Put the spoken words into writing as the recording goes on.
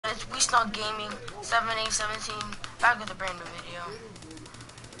Snug Gaming 7817, back with a brand new video.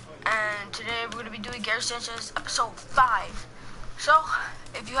 And today we're going to be doing Gary Sanchez episode 5. So,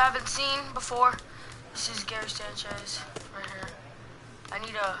 if you haven't seen before, this is Gary Sanchez right here. I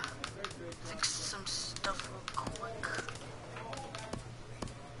need to fix some stuff real quick.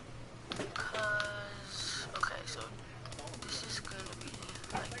 Because, okay, so this is going to be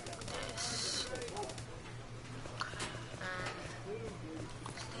like this. Okay, and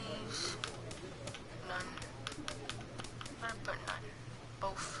sleeves, none. I'm going to put none.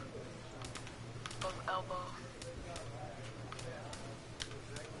 Both elbow.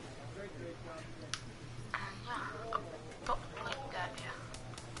 And yeah, about like that,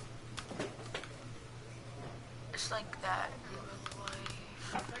 yeah. It's like that in real life.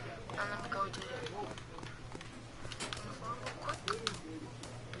 And let me go to uniform real quick.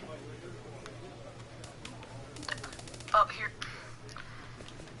 Oh, here.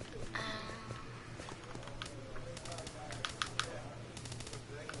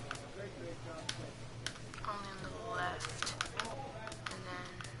 Only on the left, and then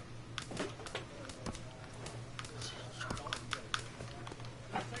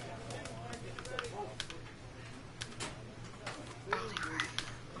only right, long. There we go.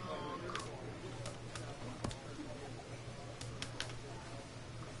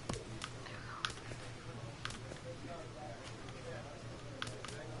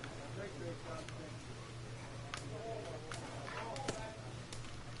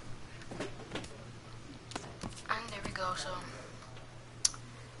 And there we go, so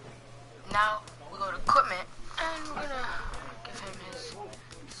now we go to equipment and we're gonna give him his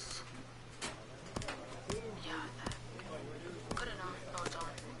yeah, that. Put it on. No, it's on.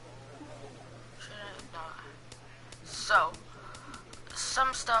 Should I not? So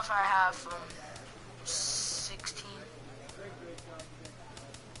some stuff I have from 16.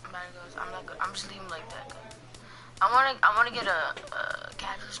 I'm just leaving like that. I wanna get a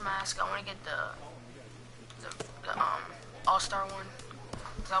catcher's mask. I wanna get the all-star one.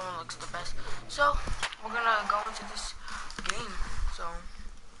 That one looks the best. So we're gonna go into this game. So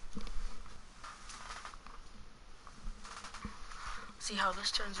see how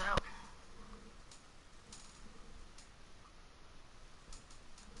this turns out.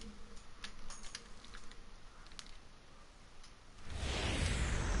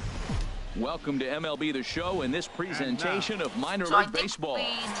 Welcome to MLB The Show in this presentation of minor league baseball.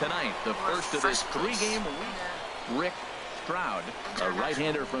 Tonight, the first of this 3-game week. Rick Stroud, a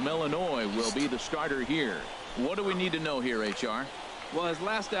right-hander from Illinois, will be the starter here. What do we need to know here, HR? Well, his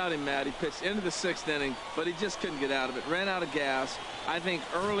last outing, Matt, he pitched into the 6th inning, but he just couldn't get out of it. Ran out of gas. I think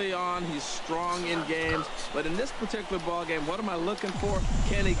early on he's strong in games, but in this particular ball game, what am I looking for?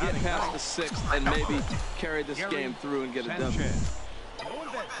 Can he get past the 6th and maybe carry this game through and get it done?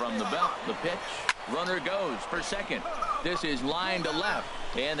 From the belt, the pitch. Runner goes for second. This is line to left,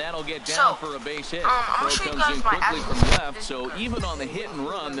 and that'll get down for a base hit. Throw comes in quickly from left, so even on the hit and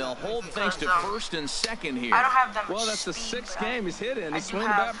run, they'll hold things to first and second here. I don't have that much Well, that's the 6th game he's hit in. He's swinging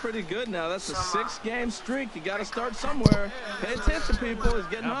back pretty good now. That's a 6-game streak. You got to start somewhere. Pay attention, people. He's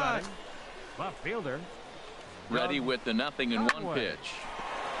getting hot. Left fielder. Ready with the 0-1 pitch.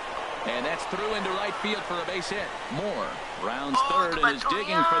 And that's through into right field for a base hit. Moore rounds third and is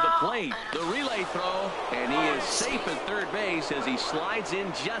digging for the plate. The relay throw, and he is safe at third base as he slides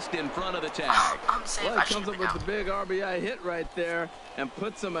in just in front of the tag. Well, he comes up with the big RBI hit right there and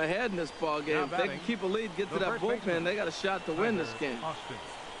puts them ahead in this ball game. If they can keep a lead, get to that bullpen, they got a shot to win this game.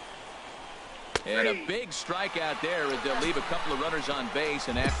 And a big strikeout there as they'll leave a couple of runners on base,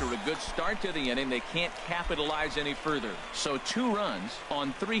 and after a good start to the inning, they can't capitalize any further. So 2 runs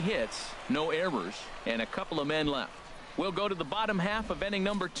on 3 hits, no errors, and a couple of men left. We'll go to the bottom half of inning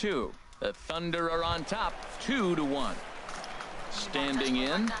number 2. The Thunder are on top, 2-1. Standing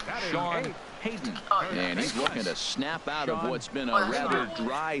in, Sean Hayden, and he's looking to snap out of what's been a rather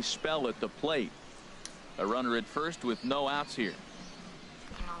dry spell at the plate. A runner at first with no outs here.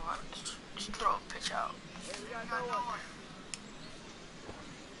 You know what? Just throw a pitch out.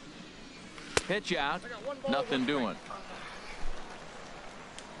 Pitch out, nothing doing.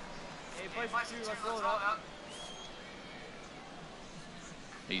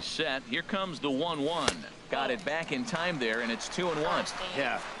 He's set. Here comes the 1-1. Got it back in time there, and it's 2-1.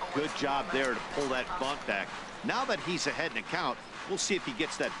 Yeah, good job there to pull that bunt back. Now that he's ahead in the count, we'll see if he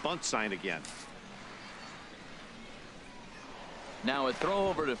gets that bunt sign again. Now a throw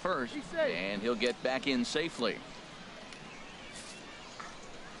over to first, and he'll get back in safely.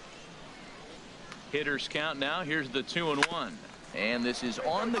 Hitters count now. Here's the 2-1. And this is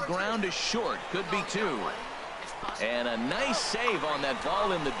on the ground to short. Could be 2. And a nice save on that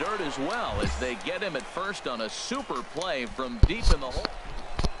ball in the dirt as well, as they get him at first on a super play from deep in the hole.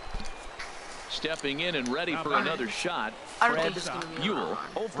 Stepping in and ready for another shot, Fred Buell,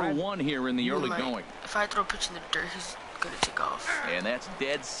 0 for 1 here in the early going. If I throw a pitch in the dirt, he's going to take off. And that's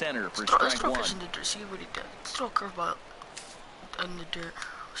dead center for Let's strike throw a one. pitch in the dirt, see what he does. Let's throw a curveball in the dirt.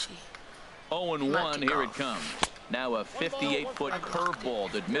 See. 0-1, here it comes. Now a 58-foot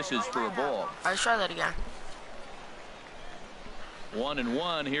curveball that misses for a ball. All right, let's try that again.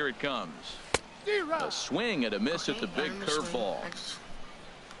 1-1, here it comes. A swing and a miss at the big curveball.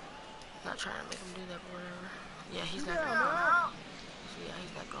 Not trying to make him do that, but whatever. Yeah, he's not going. So yeah,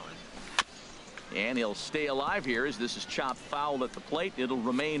 he's not going. And he'll stay alive here as this is chopped foul at the plate. It'll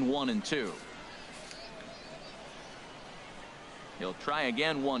remain 1-2. He'll try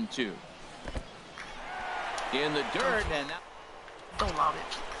again, 1-2. In the dirt, and now don't lob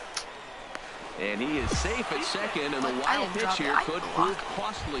it. And he is safe at second, and the wild pitch here could prove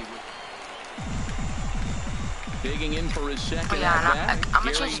costly. Digging in for his second at bat, I'm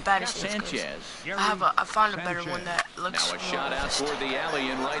gonna change his batting Sanchez. I found a better one that looks. Now a shot out toward the alley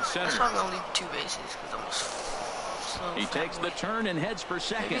in right center. That's probably only 2 bases because I'm slow. He takes the turn and heads for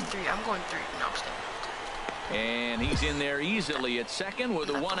second. Maybe 3. I'm going 3. No, I'm staying. And he's in there easily at second with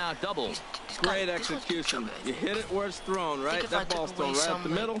a 1-out double. Great execution. You hit it where it's thrown, right? That ball's thrown right up the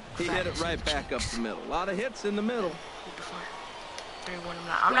middle. He hit it right back up the middle. A lot of hits in the middle. 3-1.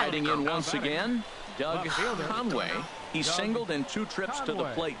 I'm not Riding in once again, Doug Conway. He's singled in 2 trips to the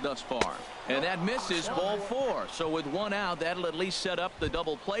plate thus far. And that misses, ball 4. So with 1 out, that'll at least set up the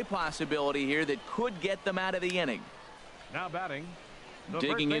double play possibility here that could get them out of the inning. Now batting.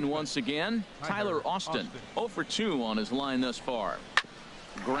 Digging in once again, Tyler Austin. 0 for 2 on his line thus far.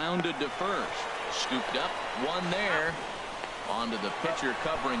 Grounded to first. Scooped up, 1 there. Onto the pitcher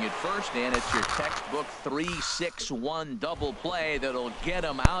covering it first, and it's your textbook 3-6-1 double play that'll get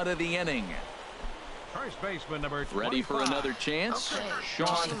him out of the inning. First baseman number 25. Ready for another chance? Okay.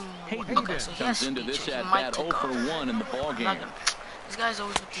 Sean Hayden comes into this at bat 0 for 1 in the ball game. This guy's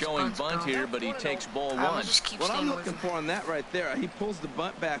always with Showing bunt here, but he takes ball 1. What I'm looking for on that right there, he pulls the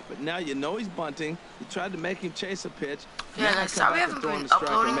bunt back, but now you know he's bunting. You tried to make him chase a pitch. Yeah, like, sorry we haven't been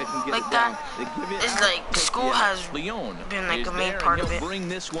uploading like that. It's like school has been like a main part of it. Bring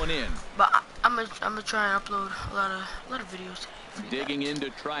this one in. But I'm gonna try and upload a lot of videos. Digging in to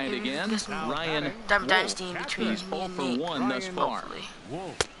try it again. Ryan Dynasty in between. He's 0 for 1 thus far.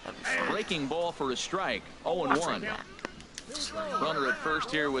 Breaking ball for a strike. 0-1. Runner at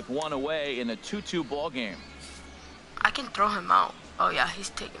first here with 1 away in a 2-2 ball game. I can throw him out. Oh yeah,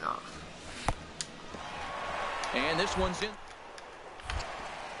 he's taking off. And this one's in.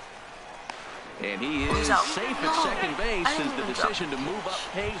 And he is safe at second base as the decision to move up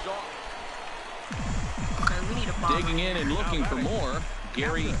pays off. Okay, we need a bomb. Digging in and looking for more,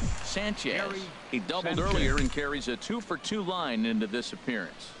 Gary Sanchez. He doubled earlier and carries a 2 for 2 line into this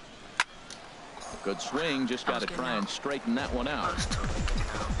appearance. Good swing, just got to try and straighten that one out.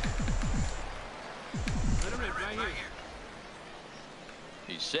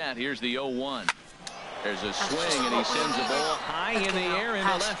 He's set. Here's the 0-1. There's a swing, and he sends the ball high in the air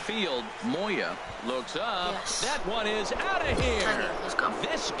into left field. Moya looks up. That one is out of here.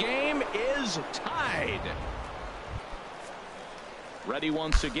 This game is tied. Ready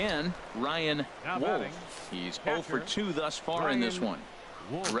once again, Ryan Wolf. He's 0 for 2 thus far in this one.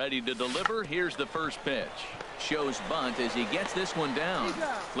 Ready to deliver. Here's the first pitch. Shows bunt as he gets this one down.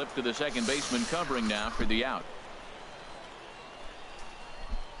 Flip to the second baseman covering now for the out.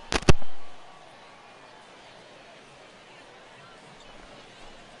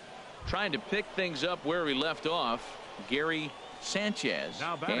 Trying to pick things up where we left off, Gary Sanchez.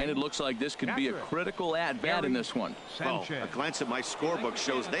 And it looks like this could be a critical at-bat in this one. Well, a glance at my scorebook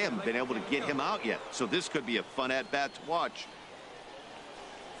shows they haven't been able to get him out yet. So this could be a fun at-bat to watch.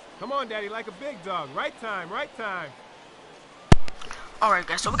 Come on, Daddy, like a big dog. Right time, right time. All right,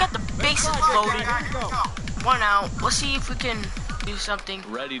 guys, so we got the bases loaded. 1 out. Let's see if we can do something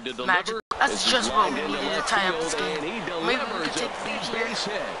ready to deliver. Magic. That's just what we needed to tie up this game. Maybe we can take the lead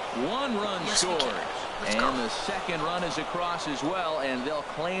here. 1 run scores. And the second run is across as well, and they'll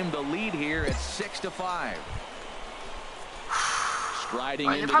claim the lead here at 6-5.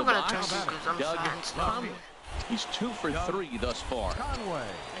 Striding into the box, Doug Conway. He's 2 for 3 thus far.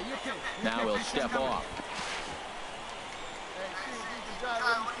 Now he'll step off.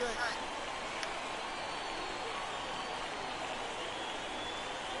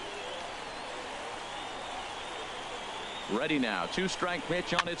 Ready now. 2-strike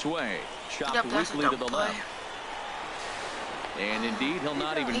pitch on its way. Chopped weakly to the left. And indeed, he'll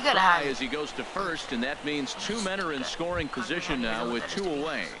not even try as he goes to first, and that means 2 men are in scoring position now with 2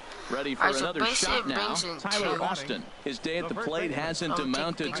 away. Ready for another shot now. Tyler Austin. His day at the plate hasn't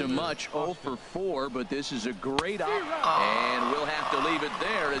amounted to much. 0 for 4, but this is a great op. And we'll have to leave it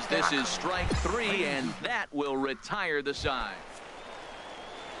there as this is strike 3, and that will retire the side.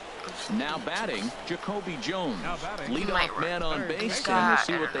 Now batting, Jacoby Jones. Leadoff man on base, and we'll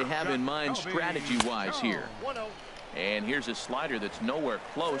see what they have in mind strategy-wise here. And here's a slider that's nowhere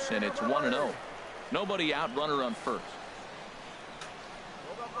close, and it's 1-0. Nobody out, runner on first.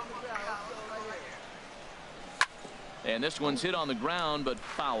 And this one's hit on the ground, but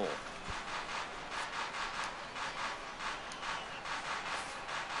foul.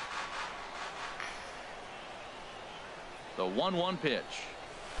 The 1-1 pitch.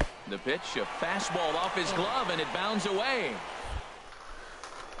 The pitch, a fastball off his glove, and it bounds away.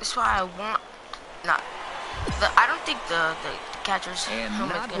 That's why I want not. I don't think the catcher's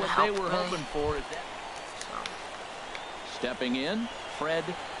helmet's not gonna what help. They were really. hoping for. Is that... Stepping in, Fred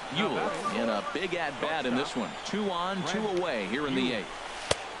Ewell in a big at-bat in this one. 2 on, 2 away here in the 8th.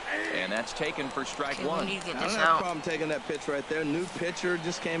 And that's taken for strike 1. We need to get I don't this have a out. problem taking that pitch right there. New pitcher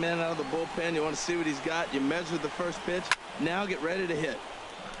just came in out of the bullpen. You want to see what he's got. You measure the first pitch. Now get ready to hit.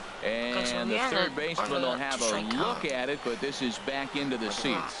 And the third baseman will have a look at it, but this is back into the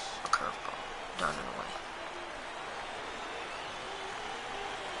seats. Done and away.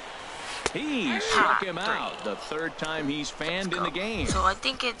 He struck him out. The 3rd time he's fanned in the game. So I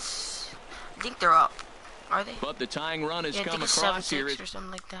think they're up. Are they? But the tying run has I come think it's across 7-6 here. or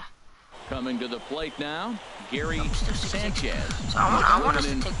something like that. Coming to the plate now, Gary Sanchez. So I want us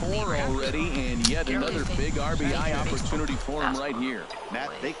to in take 4 already, and yet another big RBI opportunity for him right here.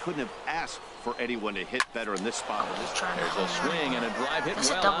 Matt, they couldn't have asked for anyone to hit better in this spot. There's a swing and a drive hit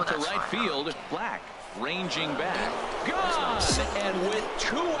well out to right field. Black ranging back. Gone! And with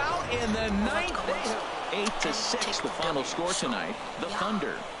 2 out in the 9th. 8-6 the final score tonight. The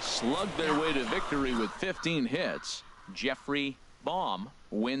Thunder slugged their way to victory with 15 hits. Jeffrey Baum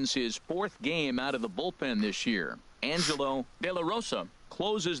wins his 4th game out of the bullpen this year. Angelo De La Rosa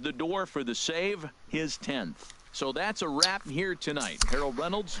closes the door for the save, his 10th. So that's a wrap here tonight. Harold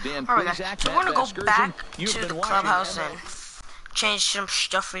Reynolds, Dan Prizak, so we're going to go back to the clubhouse and change some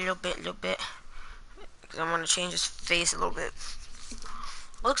stuff a little bit. Because I want to change his face a little bit.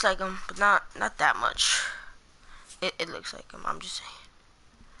 Looks like him, but not that much. It looks like him, I'm just saying.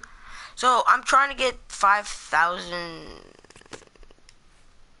 So I'm trying to get 5,000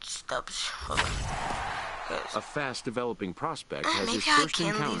 stubs. A fast developing prospect has his first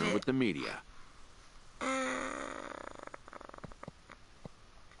encounter with the media.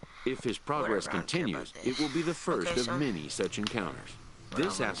 If his progress continues, it will be the first of many such encounters.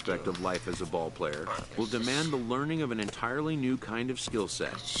 This aspect of life as a ball player will demand the learning of an entirely new kind of skill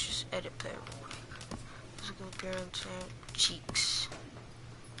set. Let's just edit player real quick. Physical appearance and cheeks.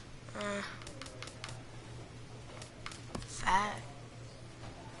 Fat.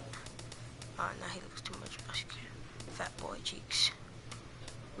 Oh, now he looks too much muscular. Fat boy cheeks.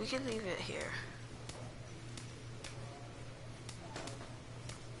 We can leave it here.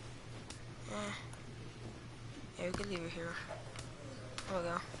 Yeah, we can leave it here. There we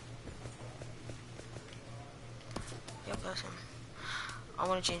go. Yep, that's him. I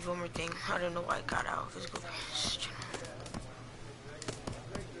want to change one more thing. I don't know why I got out. Physical appearance.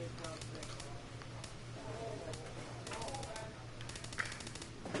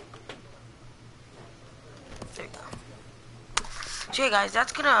 There you go. So yeah, guys,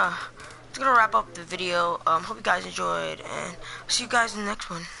 that's gonna wrap up the video. Hope you guys enjoyed, and see you guys in the next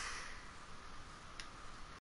one.